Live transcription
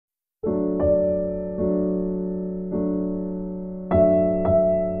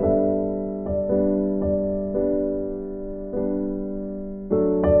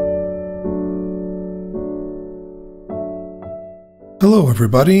Hello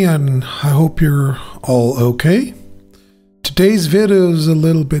everybody, and I hope you're all okay. Today's video is a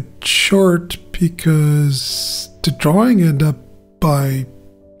little bit short because the drawing ended up by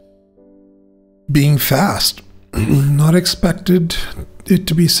being fast. Not expected it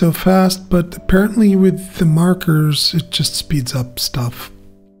to be so fast, but apparently with the markers it just speeds up stuff.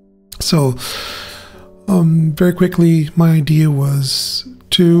 So very quickly, my idea was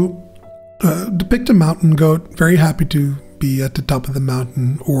to depict a mountain goat. Very happy to be at the top of the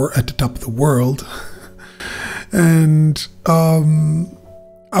mountain or at the top of the world. And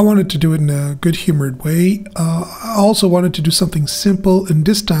I wanted to do it in a good humored way. I also wanted to do something simple, and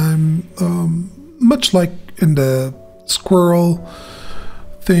this time, much like in the squirrel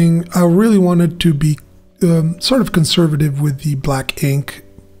thing, I really wanted to be sort of conservative with the black ink.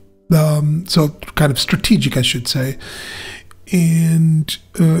 So kind of strategic, I should say, and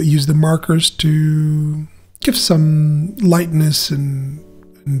use the markers to give some lightness and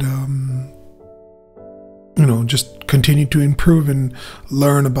you know, just continue to improve and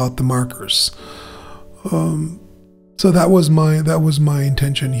learn about the markers. So that was my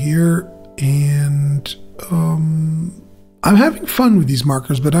intention here, and I'm having fun with these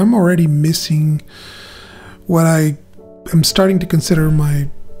markers, but I'm already missing what I am starting to consider my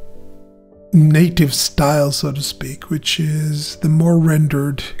native style, so to speak, which is the more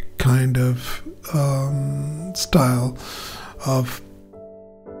rendered kind of style of,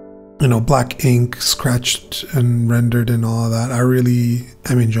 you know, black ink scratched and rendered and all of that. I really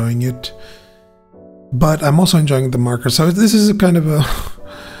am enjoying it, but I'm also enjoying the marker. So this is a kind of a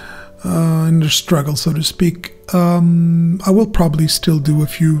inner struggle, so to speak. I will probably still do a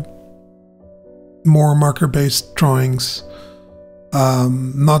few more marker-based drawings.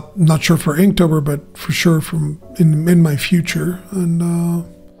 Not sure for Inktober, but for sure from in my future. And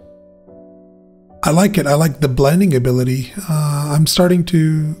I like it. I like the blending ability. I'm starting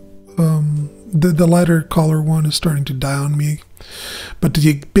to the lighter color one is starting to die on me. But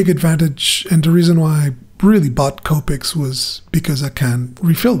the big advantage, and the reason why I really bought Copics, was because I can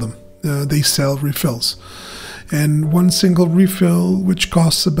refill them. They sell refills, and one single refill, which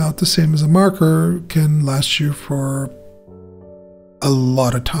costs about the same as a marker, can last you for a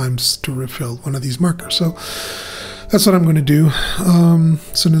lot of times to refill one of these markers. So that's what I'm going to do.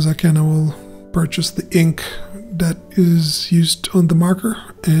 As soon as I can, I will purchase the ink that is used on the marker,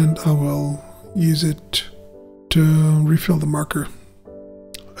 and I will use it to refill the marker.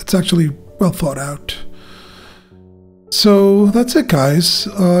 It's actually well thought out. So that's it, guys.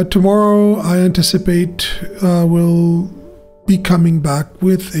 Tomorrow I anticipate we'll be coming back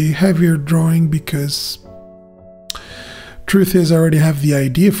with a heavier drawing, because truth is I already have the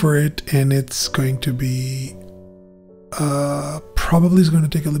idea for it, and it's going to be probably is going to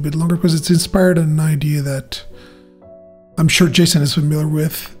take a little bit longer because it's inspired an idea that I'm sure Jason is familiar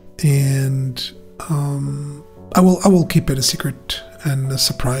with, and I will keep it a secret and a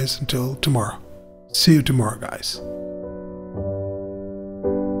surprise until tomorrow. See you tomorrow, guys.